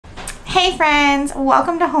Hey friends,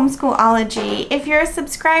 welcome to Homeschool-ology. If you're a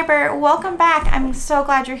subscriber, welcome back. I'm so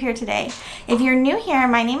glad you're here today. If you're new here,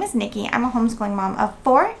 my name is Nikki. I'm a homeschooling mom of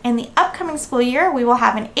 4. In the upcoming school year, we will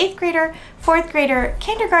have an 8th grader, 4th grader,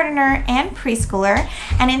 kindergartner, and preschooler.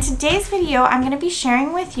 And in today's video, I'm going to be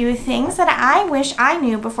sharing with you things that I wish I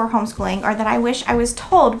knew before homeschooling or that I wish I was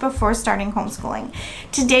told before starting homeschooling.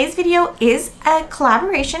 Today's video is a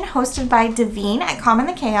collaboration hosted by Davene at Calm in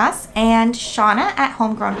the Chaos and Shauna at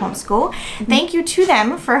Homegrown Homeschool. Thank you to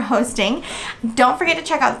them for hosting. Don't forget to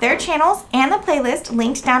check out their channels and the playlist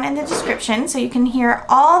linked down in the description so you can hear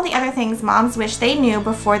all the other things moms wish they knew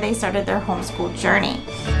before they started their homeschool journey.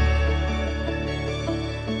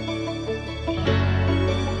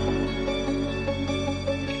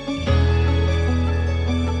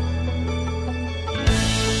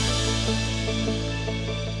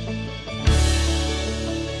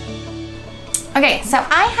 Okay, so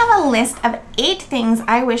I have a list of 8 things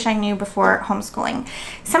I wish I knew before homeschooling.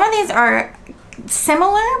 Some of these are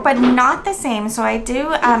similar but not the same, so I do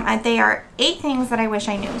they are 8 things that I wish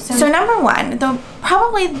I knew. So number 1,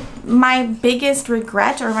 probably my biggest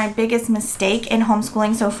regret or my biggest mistake in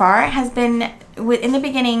homeschooling so far has been in the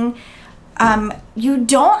beginning. You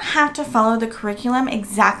don't have to follow the curriculum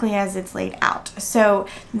exactly as it's laid out. So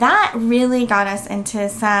that really got us into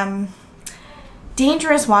some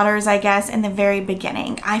dangerous waters, I guess, in the very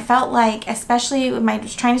beginning. I felt like, especially when I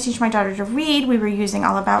was trying to teach my daughter to read, we were using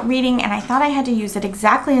All About Reading, and I thought I had to use it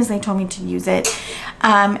exactly as they told me to use it.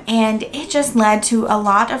 And it just led to a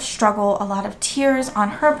lot of struggle, a lot of tears on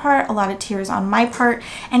her part, a lot of tears on my part,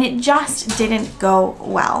 and it just didn't go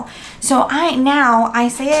well. So I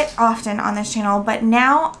say it often on this channel, but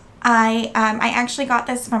now I actually got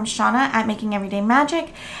this from Shauna at Making Everyday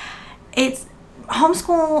Magic.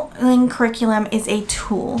 Homeschooling curriculum is a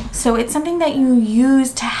tool, so it's something that you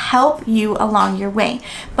use to help you along your way.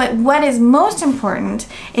 But what is most important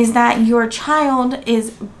is that your child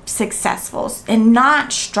is successful and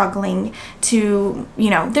not struggling to,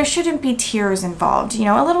 there shouldn't be tears involved.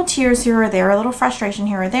 A little tears here or there, a little frustration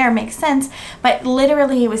here or there makes sense, but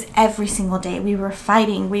literally it was every single day. We were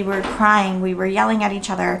fighting, we were crying, we were yelling at each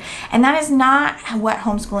other, and that is not what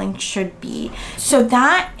homeschooling should be. So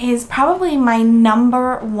that is probably my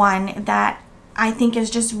number 1 that I think is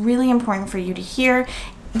just really important for you to hear.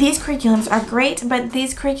 These curriculums are great, but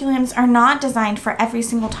these curriculums are not designed for every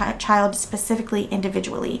single child specifically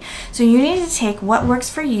individually. So you need to take what works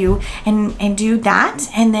for you and do that,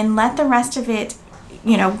 and then let the rest of it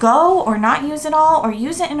go, or not use it all, or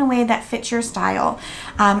use it in a way that fits your style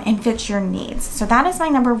and fits your needs. So that is my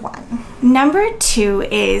number 1. Number 2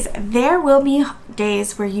 is there will be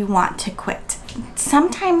days where you want to quit.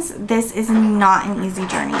 Sometimes this is not an easy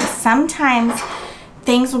journey. Sometimes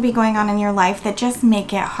things will be going on in your life that just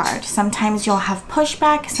make it hard. Sometimes you'll have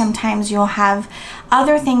pushback, sometimes you'll have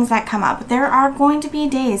other things that come up. There are going to be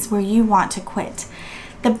days where you want to quit.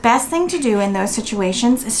 The best thing to do in those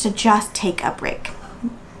situations is to just take a break.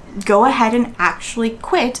 Go ahead and actually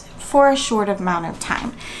quit for a short amount of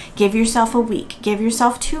time. Give yourself a week, give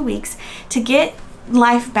yourself 2 weeks to get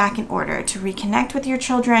life back in order, to reconnect with your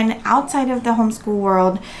children outside of the homeschool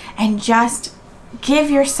world, and just give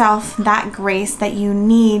yourself that grace that you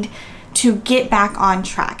need to get back on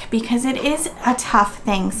track, because it is a tough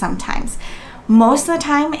thing sometimes. Most of the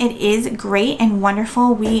time it is great and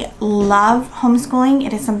wonderful. We love homeschooling.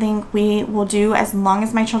 It is something we will do as long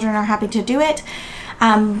as my children are happy to do it.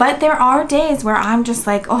 But there are days where I'm just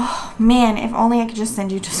like, oh man, if only I could just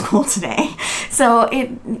send you to school today. So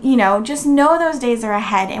just know those days are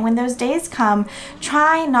ahead. And when those days come,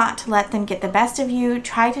 try not to let them get the best of you.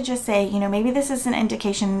 Try to just say, maybe this is an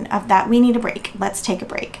indication of that we need a break. Let's take a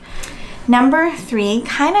break. Number 3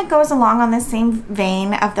 kind of goes along on the same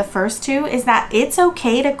vein of the first 2, is that it's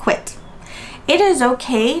okay to quit. It is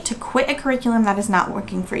okay to quit a curriculum that is not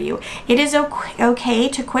working for you. It is okay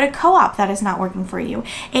to quit a co-op that is not working for you.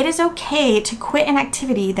 It is okay to quit an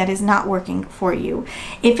activity that is not working for you.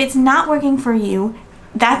 If it's not working for you,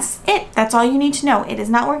 that's it. That's all you need to know. It is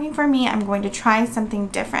not working for me. I'm going to try something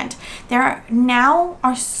different. There now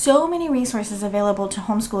are so many resources available to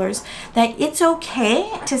homeschoolers that it's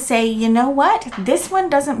okay to say, you know what, this one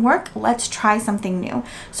doesn't work. Let's try something new.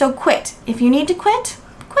 So quit. If you need to quit,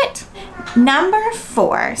 quit. Number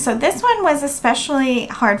 4. So this one was especially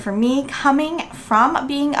hard for me, coming from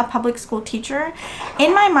being a public school teacher.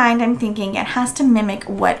 In my mind, I'm thinking it has to mimic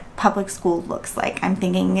what public school looks like. I'm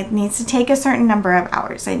thinking it needs to take a certain number of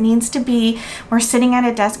hours. It needs to be, we're sitting at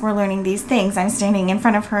a desk, we're learning these things. I'm standing in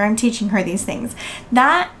front of her, I'm teaching her these things.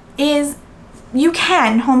 You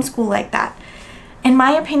can homeschool like that. In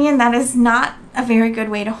my opinion, that is not a very good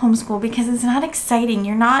way to homeschool because it's not exciting.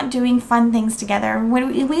 You're not doing fun things together. When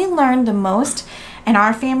we learn the most in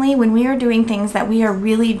our family when we are doing things that we are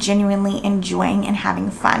really genuinely enjoying and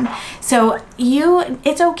having fun. So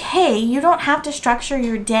it's okay. You don't have to structure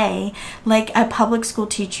your day like a public school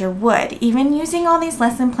teacher would. Even using all these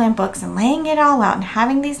lesson plan books and laying it all out and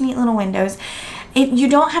having these neat little windows, you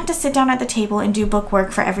don't have to sit down at the table and do book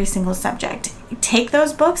work for every single subject. Take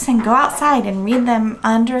those books and go outside and read them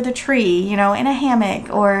under the tree, you know, in a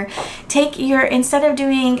hammock, or instead of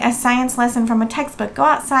doing a science lesson from a textbook, go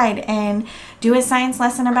outside and do a science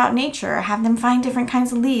lesson about nature, have them find different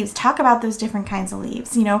kinds of leaves, talk about those different kinds of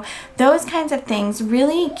leaves, you know, those kinds of things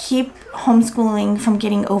really keep homeschooling from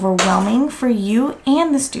getting overwhelming for you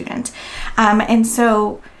and the student. And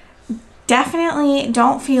so definitely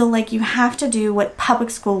don't feel like you have to do what public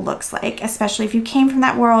school looks like, especially if you came from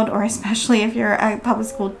that world, or especially if you're a public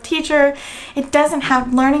school teacher. That's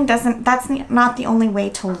not the only way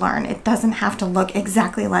to learn. It doesn't have to look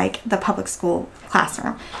exactly like the public school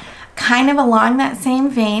classroom. Kind of along that same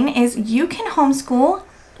vein is you can homeschool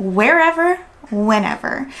wherever,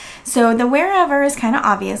 whenever. So the wherever is kind of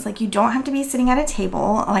obvious. Like, you don't have to be sitting at a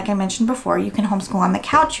table. Like I mentioned before, you can homeschool on the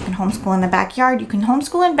couch, you can homeschool in the backyard, you can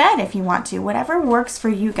homeschool in bed if you want to, whatever works for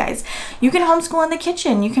you guys. You can homeschool in the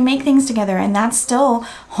kitchen, you can make things together, and that's still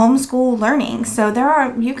homeschool learning. So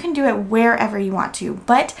you can do it wherever you want to.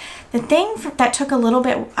 But the thing that took a little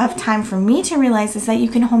bit of time for me to realize is that you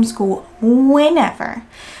can homeschool whenever.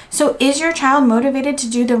 So is your child motivated to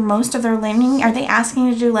do the most of their learning? Are they asking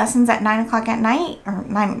you to do lessons at 9 o'clock at night? Or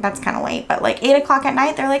 9, that's kind of late, but like 8 o'clock at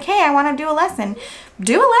night, they're like, hey, I want to do a lesson.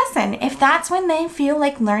 Do a lesson. If that's when they feel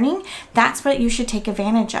like learning, that's what you should take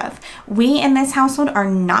advantage of. We in this household are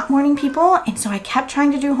not morning people, and so I kept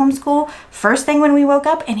trying to do homeschool first thing when we woke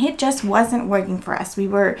up, and it just wasn't working for us. We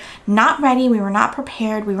were not ready. We were not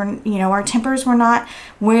prepared. We were, our tempers were not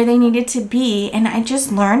where they needed to be, and I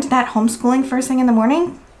just learned that homeschooling first thing in the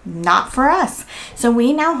morning, not for us. So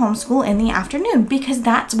we now homeschool in the afternoon because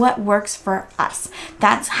that's what works for us.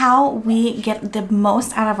 That's how we get the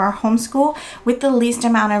most out of our homeschool with the least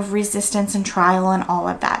amount of resistance and trial and all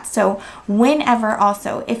of that. So whenever,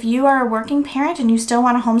 also, if you are a working parent and you still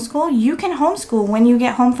want to homeschool, you can homeschool when you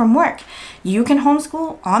get home from work. You can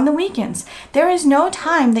homeschool on the weekends. There is no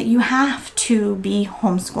time that you have to be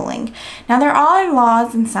homeschooling. Now, there are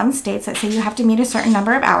laws in some states that say you have to meet a certain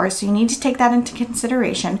number of hours, so you need to take that into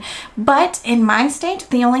consideration. But in my state,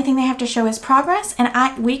 the only thing they have to show is progress,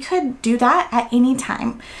 and we could do that at any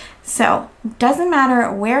time. So doesn't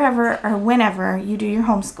matter wherever or whenever you do your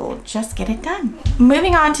homeschool, just get it done.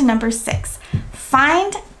 Moving on to number 6,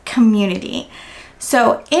 find community.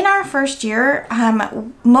 So in our first year,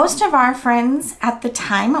 most of our friends at the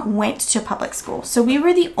time went to public school. So we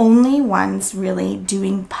were the only ones really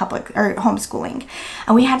doing public or homeschooling.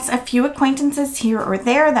 And we had a few acquaintances here or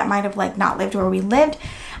there that might have not lived where we lived.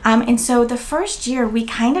 And so the first year we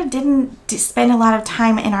kind of didn't spend a lot of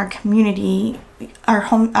time in our community, a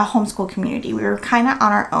homeschool community. We were kind of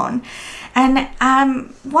on our own. And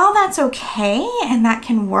while that's okay and that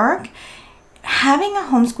can work, having a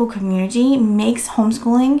homeschool community makes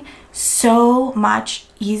homeschooling so much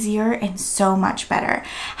easier and so much better.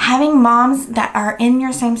 Having moms that are in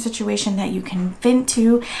your same situation that you can vent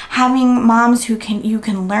to, having moms who you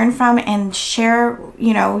can learn from and share,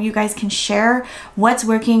 you guys can share what's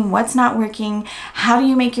working, what's not working, how do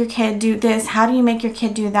you make your kid do this, how do you make your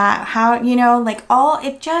kid do that,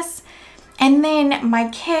 and then my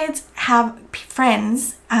kids have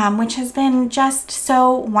friends, which has been just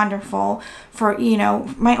so wonderful for,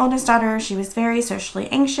 my oldest daughter, she was very socially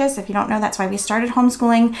anxious. If you don't know, that's why we started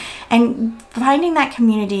homeschooling. And finding that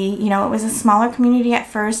community, it was a smaller community at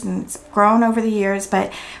first and it's grown over the years,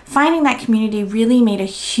 but finding that community really made a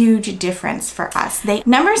huge difference for us.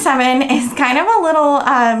 Number 7 is kind of a little,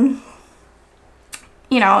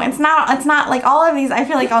 it's not like all of these. I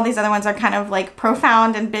feel like all these other ones are kind of like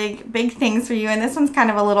profound and big things for you, and this one's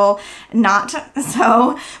kind of a little not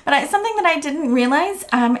so. But it's something that I didn't realize,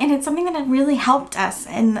 and it's something that really helped us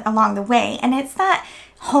along the way, and it's that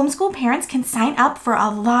homeschool parents can sign up for a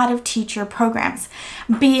lot of teacher programs,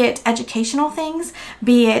 be it educational things,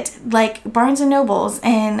 be it like Barnes and Nobles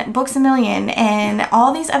and Books A Million and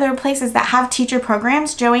all these other places that have teacher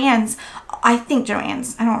programs.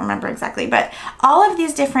 I don't remember exactly, but all of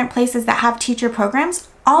these different places that have teacher programs,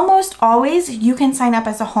 almost always you can sign up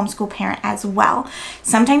as a homeschool parent as well.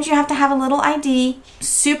 Sometimes you have to have a little ID,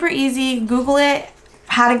 super easy, Google it.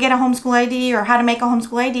 how to get a homeschool ID or how to make a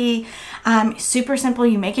homeschool ID. Super simple.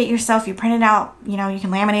 You make it yourself. You print it out. You know, you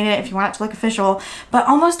can laminate it if you want it to look official. But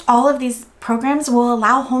almost all of these programs will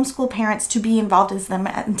allow homeschool parents to be involved as them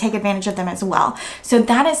and take advantage of them as well. So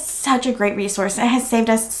that is such a great resource. It has saved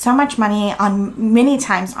us so much money on many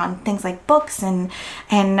times on things like books and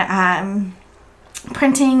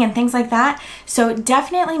printing and things like that. So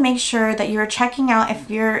definitely make sure that you're checking out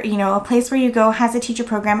if you're, you know, a place where you go has a teacher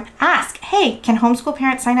program. Ask, hey, can homeschool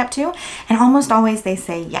parents sign up too? And almost always they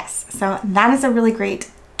say yes. So that is a really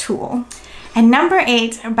great tool. And number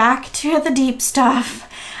 8, back to the deep stuff.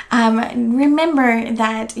 Remember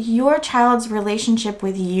that your child's relationship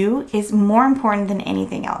with you is more important than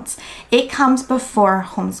anything else. It comes before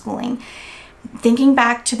homeschooling. Thinking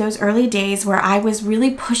back to those early days where I was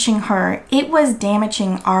really pushing her, it was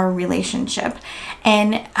damaging our relationship.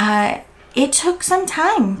 And it took some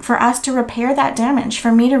time for us to repair that damage,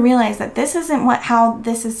 for me to realize that this isn't how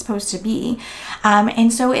this is supposed to be.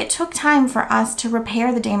 And so it took time for us to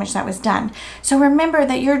repair the damage that was done. So remember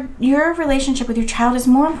that your relationship with your child is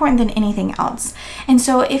more important than anything else. And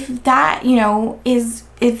so if that, you know,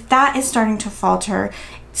 if that is starting to falter,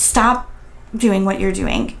 stop doing what you're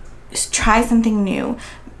doing. Try something new.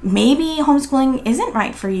 Maybe homeschooling isn't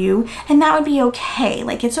right for you, and that would be okay.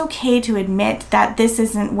 Like, it's okay to admit that this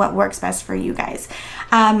isn't what works best for you guys.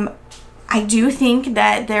 I do think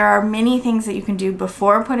that there are many things that you can do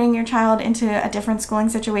before putting your child into a different schooling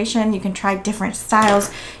situation. You can try different styles,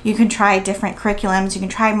 you can try different curriculums, you can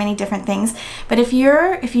try many different things. But if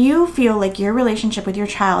you feel like your relationship with your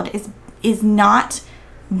child is not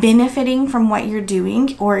benefiting from what you're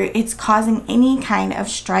doing, or it's causing any kind of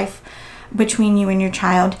strife between you and your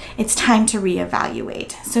child, it's time to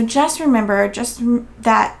reevaluate. So just remember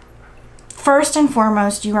that first and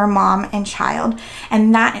foremost, you are mom and child,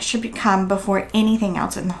 and that should come before anything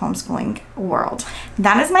else in the homeschooling world.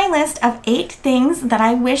 That is my list of 8 things that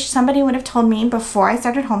I wish somebody would have told me before I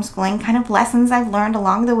started homeschooling, kind of lessons I've learned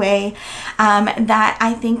along the way that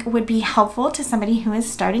I think would be helpful to somebody who is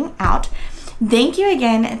starting out. Thank you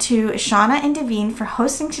again to Shauna and Davene for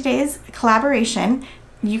hosting today's collaboration.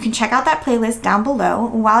 You can check out that playlist down below.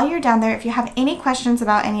 While you're down there, if you have any questions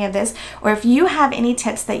about any of this, or if you have any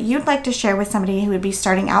tips that you'd like to share with somebody who would be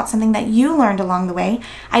starting out, something that you learned along the way,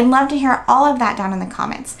 I'd love to hear all of that down in the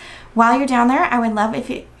comments. While you're down there, I would love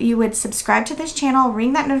if you would subscribe to this channel,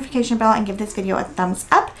 ring that notification bell, and give this video a thumbs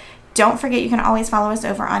up. Don't forget, you can always follow us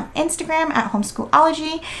over on Instagram at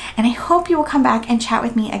Homeschool-ology, and I hope you will come back and chat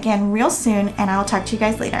with me again real soon, and I'll talk to you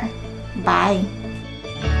guys later. Bye.